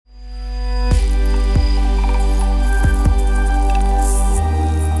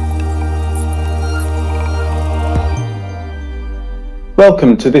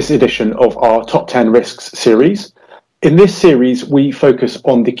Welcome to this edition of our Top 10 Risks series. In this series, we focus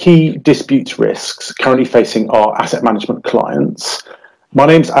on the key disputes risks currently facing our asset management clients. My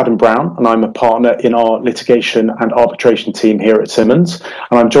name's Adam Brown, and I'm a partner in our litigation and arbitration team here at Simmons.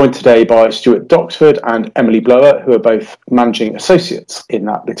 And I'm joined today by Stuart Doxford and Emily Blower, who are both managing associates in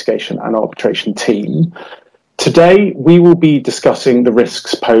that litigation and arbitration team. Today, we will be discussing the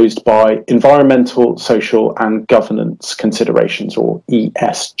risks posed by environmental, social and governance considerations, or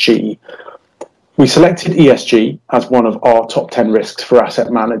ESG. We selected ESG as one of our top 10 risks for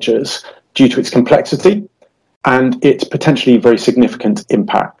asset managers due to its complexity and its potentially very significant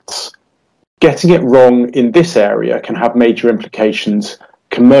impacts. Getting it wrong in this area can have major implications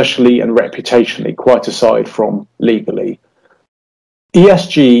commercially and reputationally, quite aside from legally.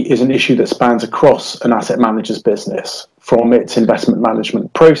 ESG is an issue that spans across an asset manager's business, from its investment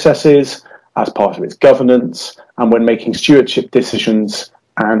management processes, as part of its governance, and when making stewardship decisions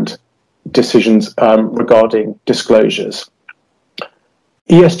and decisions regarding disclosures.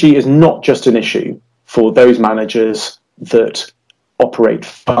 ESG is not just an issue for those managers that operate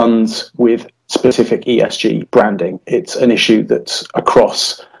funds with specific ESG branding. It's an issue that's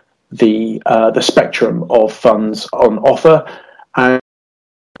across the spectrum of funds on offer. And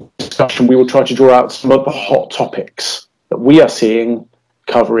discussion, we will try to draw out some of the hot topics that we are seeing,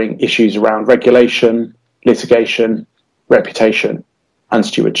 covering issues around regulation, litigation, reputation, and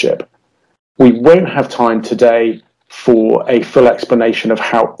stewardship. We won't have time today for a full explanation of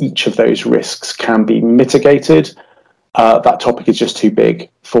how each of those risks can be mitigated. That topic is just too big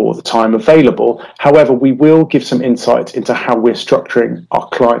for the time available. However, we will give some insight into how we're structuring our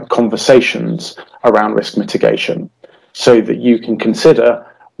client conversations around risk mitigation, so that you can consider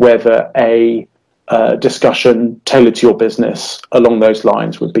whether a discussion tailored to your business along those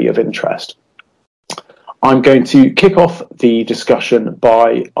lines would be of interest. I'm going to kick off the discussion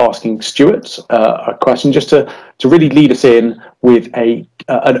by asking Stuart a question, just to really lead us in with an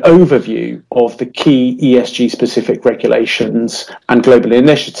overview of the key ESG-specific regulations and global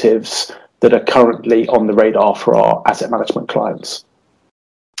initiatives that are currently on the radar for our asset management clients.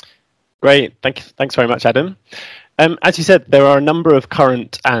 Great, thanks very much, Adam. As you said, there are a number of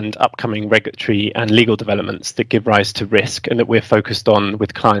current and upcoming regulatory and legal developments that give rise to risk and that we're focused on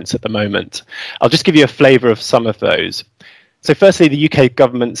with clients at the moment. I'll just give you a flavour of some of those. So firstly, the UK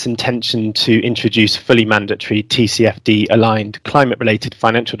government's intention to introduce fully mandatory TCFD-aligned climate-related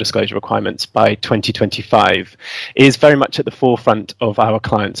financial disclosure requirements by 2025 is very much at the forefront of our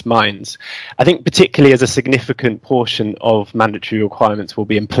clients' minds. I think particularly as a significant portion of mandatory requirements will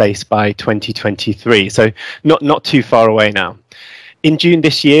be in place by 2023, so not too far away now. In June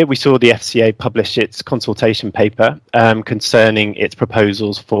this year, we saw the FCA publish its consultation paper concerning its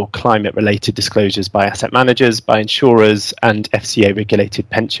proposals for climate-related disclosures by asset managers, by insurers and FCA-regulated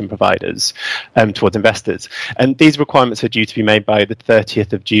pension providers towards investors. And these requirements are due to be made by the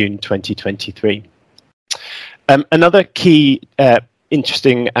 30th of June 2023. Another key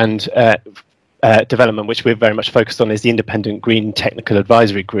interesting and development which we're very much focused on is the Independent Green Technical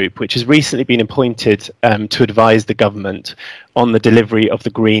Advisory Group, which has recently been appointed to advise the government on the delivery of the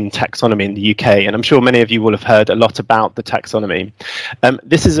green taxonomy in the UK. And I'm sure many of you will have heard a lot about the taxonomy.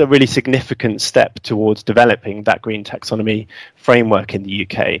 This is a really significant step towards developing that green taxonomy framework in the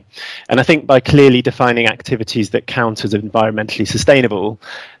UK. And I think by clearly defining activities that count as environmentally sustainable,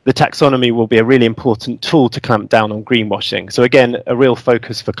 the taxonomy will be a really important tool to clamp down on greenwashing. So again, a real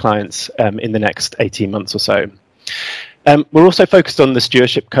focus for clients in the next 18 months or so. We're also focused on the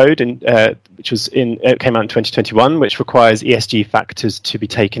Stewardship Code, which came out in 2021, which requires ESG factors to be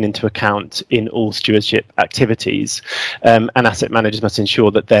taken into account in all stewardship activities, and asset managers must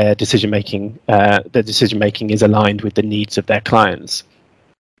ensure that their decision making is aligned with the needs of their clients.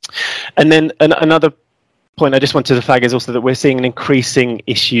 And then another point I just wanted to flag is also that we're seeing an increasing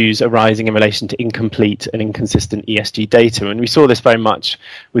issues arising in relation to incomplete and inconsistent ESG data, and we saw this very much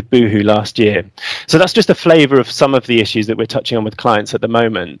with Boohoo last year. So that's just a flavour of some of the issues that we're touching on with clients at the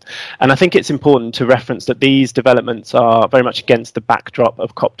moment, and I think it's important to reference that these developments are very much against the backdrop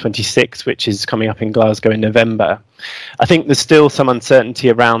of COP26, which is coming up in Glasgow in November. I think there's still some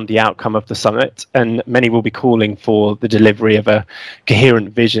uncertainty around the outcome of the summit, and many will be calling for the delivery of a coherent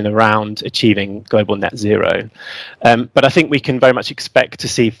vision around achieving global net zero. But I think we can very much expect to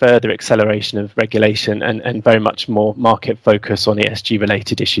see further acceleration of regulation and very much more market focus on ESG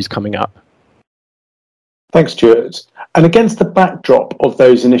related issues coming up. Thanks, Stuart. And against the backdrop of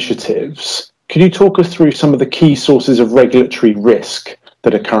those initiatives, can you talk us through some of the key sources of regulatory risk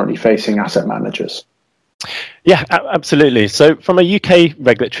that are currently facing asset managers? Yeah, absolutely. So from a UK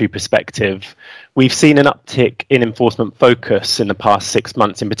regulatory perspective, we've seen an uptick in enforcement focus in the past 6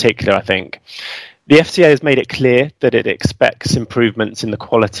 months in particular, I think. The FCA has made it clear that it expects improvements in the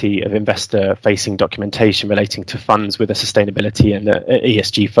quality of investor-facing documentation relating to funds with a sustainability and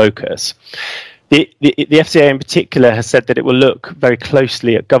ESG focus. The FCA in particular has said that it will look very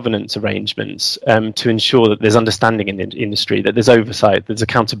closely at governance arrangements to ensure that there's understanding in the industry, that there's oversight, there's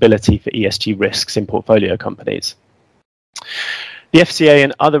accountability for ESG risks in portfolio companies. The FCA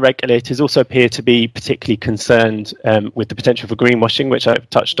and other regulators also appear to be particularly concerned with the potential for greenwashing, which I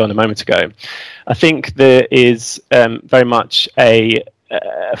touched on a moment ago. I think there is very much a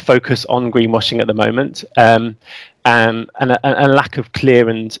focus on greenwashing at the moment, and a lack of clear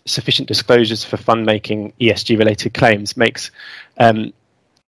and sufficient disclosures for fund making ESG related claims makes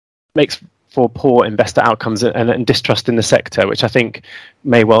for poor investor outcomes and distrust in the sector, which I think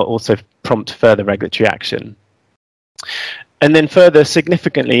may well also prompt further regulatory action. And then further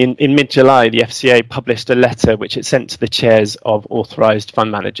significantly, in mid-July, the FCA published a letter which it sent to the chairs of authorised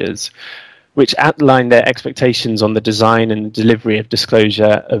fund managers, which outlined their expectations on the design and delivery of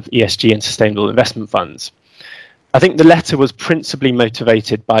disclosure of ESG and sustainable investment funds. I think the letter was principally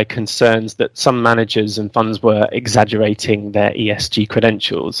motivated by concerns that some managers and funds were exaggerating their ESG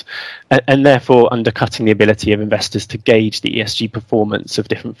credentials and therefore undercutting the ability of investors to gauge the ESG performance of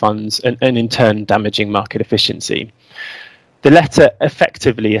different funds and in turn damaging market efficiency. The letter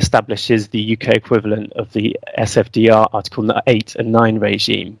effectively establishes the UK equivalent of the SFDR Article 8 and 9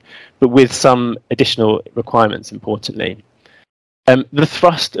 regime, but with some additional requirements, importantly. The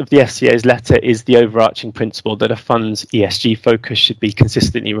thrust of the FCA's letter is the overarching principle that a fund's ESG focus should be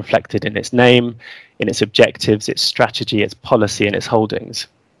consistently reflected in its name, in its objectives, its strategy, its policy, and its holdings.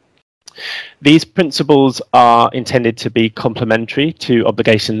 These principles are intended to be complementary to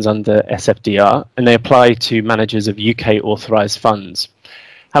obligations under SFDR, and they apply to managers of UK authorised funds.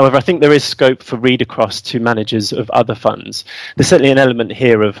 However, I think there is scope for read across to managers of other funds. There's certainly an element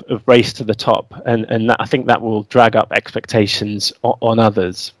here of race to the top, and that, I think that will drag up expectations on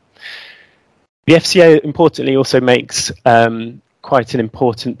others. The FCA, importantly, also makes quite an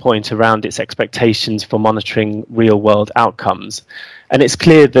important point around its expectations for monitoring real-world outcomes. And it's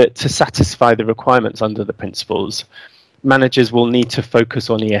clear that to satisfy the requirements under the principles, managers will need to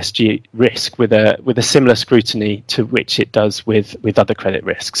focus on ESG risk with a similar scrutiny to which it does with other credit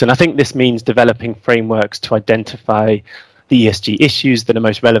risks. And I think this means developing frameworks to identify the ESG issues that are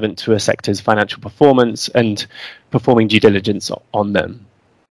most relevant to a sector's financial performance and performing due diligence on them.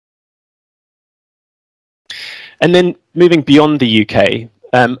 And then moving beyond the UK,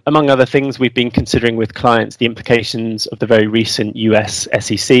 among other things, we've been considering with clients the implications of the very recent US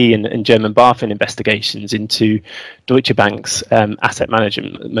SEC and German BaFin investigations into Deutsche Bank's asset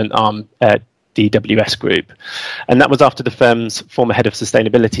management arm, DWS Group. And that was after the firm's former head of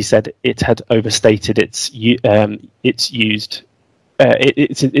sustainability said it had overstated its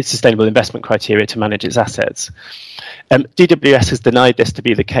sustainable investment criteria to manage its assets. DWS has denied this to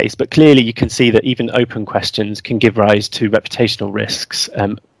be the case, but clearly you can see that even open questions can give rise to reputational risks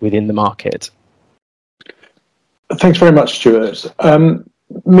within the market. Thanks very much, Stuart.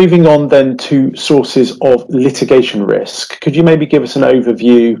 Moving on then to sources of litigation risk, could you maybe give us an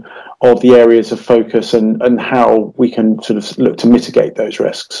overview of the areas of focus and how we can sort of look to mitigate those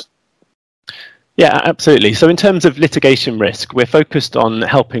risks? Yeah, absolutely. So in terms of litigation risk, we're focused on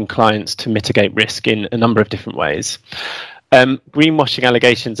helping clients to mitigate risk in a number of different ways. Greenwashing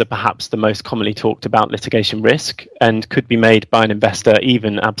allegations are perhaps the most commonly talked about litigation risk and could be made by an investor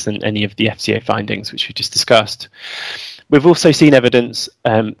even absent any of the FCA findings, which we just discussed. We've also seen evidence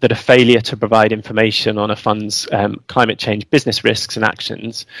that a failure to provide information on a fund's climate change business risks and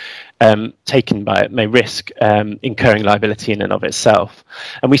actions taken by it may risk incurring liability in and of itself.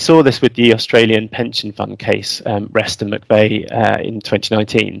 And we saw this with the Australian pension fund case, Rest and McVeigh, in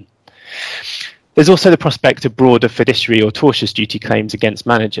 2019. There's also the prospect of broader fiduciary or tortious duty claims against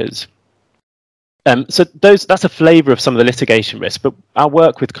managers. So that's a flavour of some of the litigation risk, but our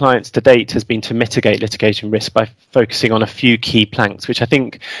work with clients to date has been to mitigate litigation risk by focusing on a few key planks, which I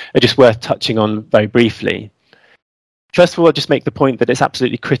think are just worth touching on very briefly. First of all, I'll just make the point that it's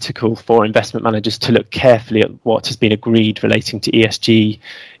absolutely critical for investment managers to look carefully at what has been agreed relating to ESG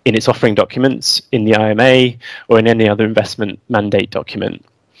in its offering documents, in the IMA, or in any other investment mandate document.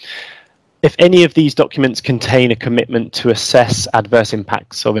 If any of these documents contain a commitment to assess adverse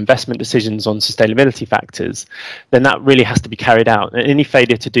impacts of investment decisions on sustainability factors, then that really has to be carried out. And any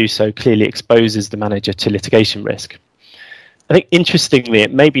failure to do so clearly exposes the manager to litigation risk. I think, interestingly,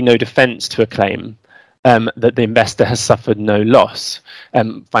 it may be no defence to a claim that the investor has suffered no loss,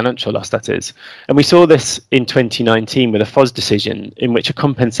 financial loss that is. And we saw this in 2019 with a FOS decision in which a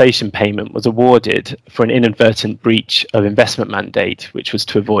compensation payment was awarded for an inadvertent breach of investment mandate, which was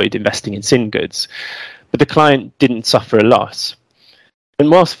to avoid investing in sin goods. But the client didn't suffer a loss. And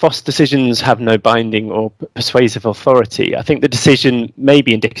whilst FOS decisions have no binding or persuasive authority, I think the decision may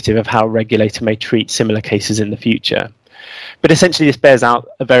be indicative of how a regulator may treat similar cases in the future. But essentially this bears out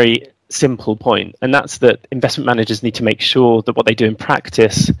a very simple point, and that's that investment managers need to make sure that what they do in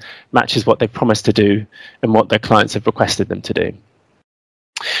practice matches what they promised to do and what their clients have requested them to do.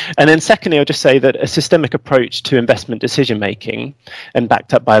 And then secondly, I'll just say that a systemic approach to investment decision making, and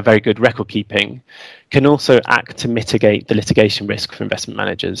backed up by a very good record keeping, can also act to mitigate the litigation risk for investment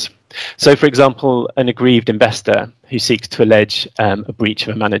managers. So for example, an aggrieved investor who seeks to allege a breach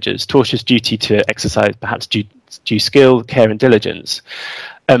of a manager's tortious duty to exercise perhaps due skill, care and diligence,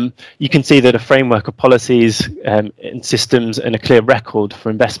 you can see that a framework of policies and systems and a clear record for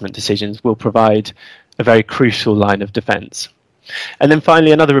investment decisions will provide a very crucial line of defence. And then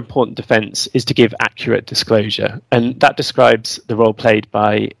finally, another important defence is to give accurate disclosure, and that describes the role played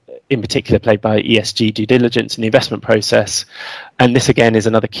by ESG due diligence in the investment process, and this again is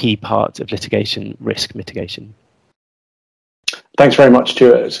another key part of litigation risk mitigation. Thanks very much,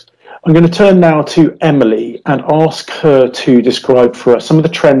 Stuart. I'm going to turn now to Emily and ask her to describe for us some of the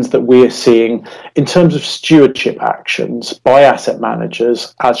trends that we're seeing in terms of stewardship actions by asset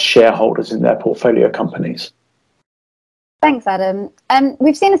managers as shareholders in their portfolio companies. Thanks, Adam.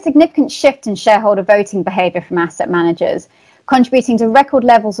 We've seen a significant shift in shareholder voting behaviour from asset managers, contributing to record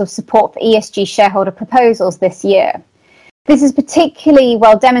levels of support for ESG shareholder proposals this year. This is particularly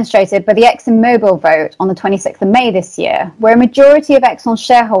well demonstrated by the ExxonMobil vote on the 26th of May this year, where a majority of Exxon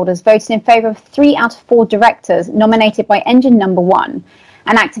shareholders voted in favour of 3 out of 4 directors nominated by Engine No. 1,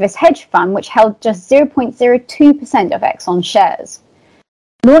 an activist hedge fund which held just 0.02% of Exxon shares.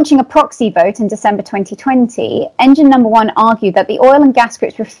 Launching a proxy vote in December 2020, Engine No. 1 argued that the oil and gas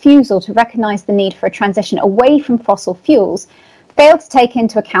group's refusal to recognise the need for a transition away from fossil fuels failed to take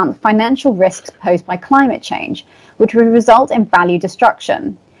into account the financial risks posed by climate change, which would result in value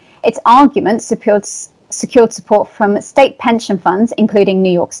destruction. Its argument secured support from state pension funds, including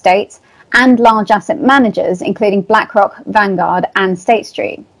New York State, and large asset managers, including BlackRock, Vanguard, and State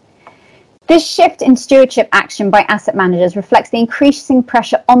Street. This shift in stewardship action by asset managers reflects the increasing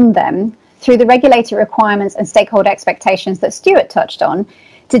pressure on them through the regulatory requirements and stakeholder expectations that Stuart touched on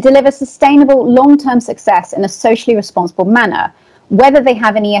to deliver sustainable long-term success in a socially responsible manner, whether they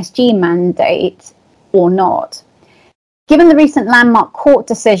have an ESG mandate or not. Given the recent landmark court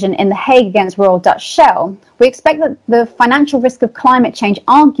decision in The Hague against Royal Dutch Shell, we expect that the financial risk of climate change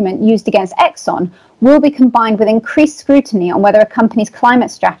argument used against Exxon will be combined with increased scrutiny on whether a company's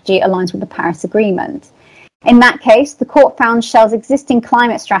climate strategy aligns with the Paris Agreement. In that case, the court found Shell's existing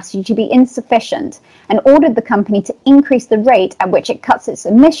climate strategy to be insufficient and ordered the company to increase the rate at which it cuts its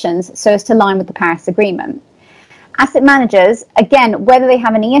emissions so as to align with the Paris Agreement. Asset managers, again, whether they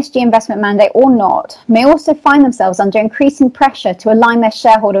have an ESG investment mandate or not, may also find themselves under increasing pressure to align their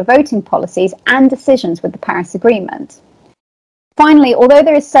shareholder voting policies and decisions with the Paris Agreement. Finally, although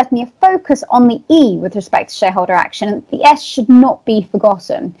there is certainly a focus on the E with respect to shareholder action, the S should not be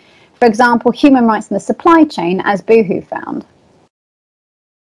forgotten. For example, human rights in the supply chain, as Boohoo found.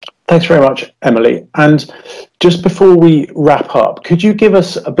 Thanks very much, Emily. And just before we wrap up, could you give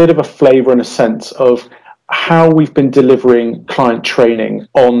us a bit of a flavour and a sense of how we've been delivering client training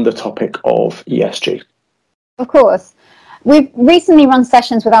on the topic of ESG? Of course. We've recently run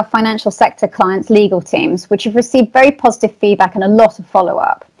sessions with our financial sector clients' legal teams, which have received very positive feedback and a lot of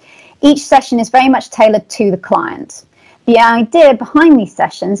follow-up. Each session is very much tailored to the client. The idea behind these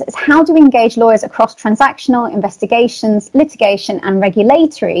sessions is how do we engage lawyers across transactional, investigations, litigation and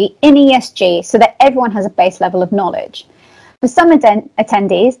regulatory in ESG so that everyone has a base level of knowledge. For some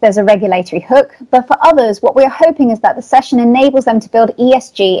attendees, there's a regulatory hook, but for others, what we're hoping is that the session enables them to build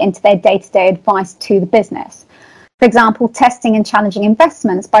ESG into their day-to-day advice to the business. For example, testing and challenging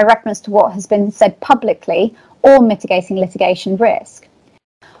investments by reference to what has been said publicly or mitigating litigation risk.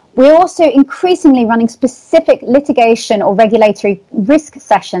 We're also increasingly running specific litigation or regulatory risk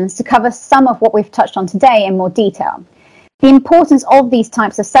sessions to cover some of what we've touched on today in more detail. The importance of these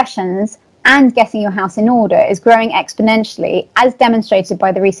types of sessions and getting your house in order is growing exponentially, as demonstrated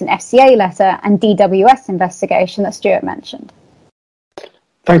by the recent FCA letter and DWS investigation that Stuart mentioned.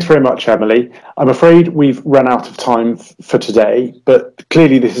 Thanks very much, Emily. I'm afraid we've run out of time for today, but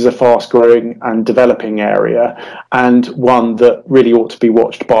clearly this is a fast-growing and developing area and one that really ought to be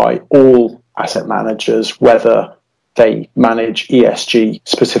watched by all asset managers, whether they manage ESG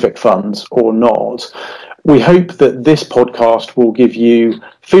specific funds or not. We hope that this podcast will give you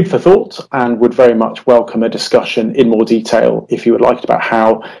food for thought and would very much welcome a discussion in more detail if you would like about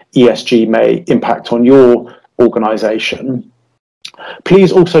how ESG may impact on your organisation.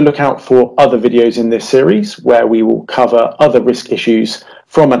 Please also look out for other videos in this series where we will cover other risk issues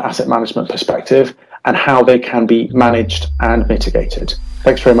from an asset management perspective and how they can be managed and mitigated.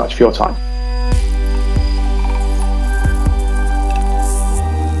 Thanks very much for your time.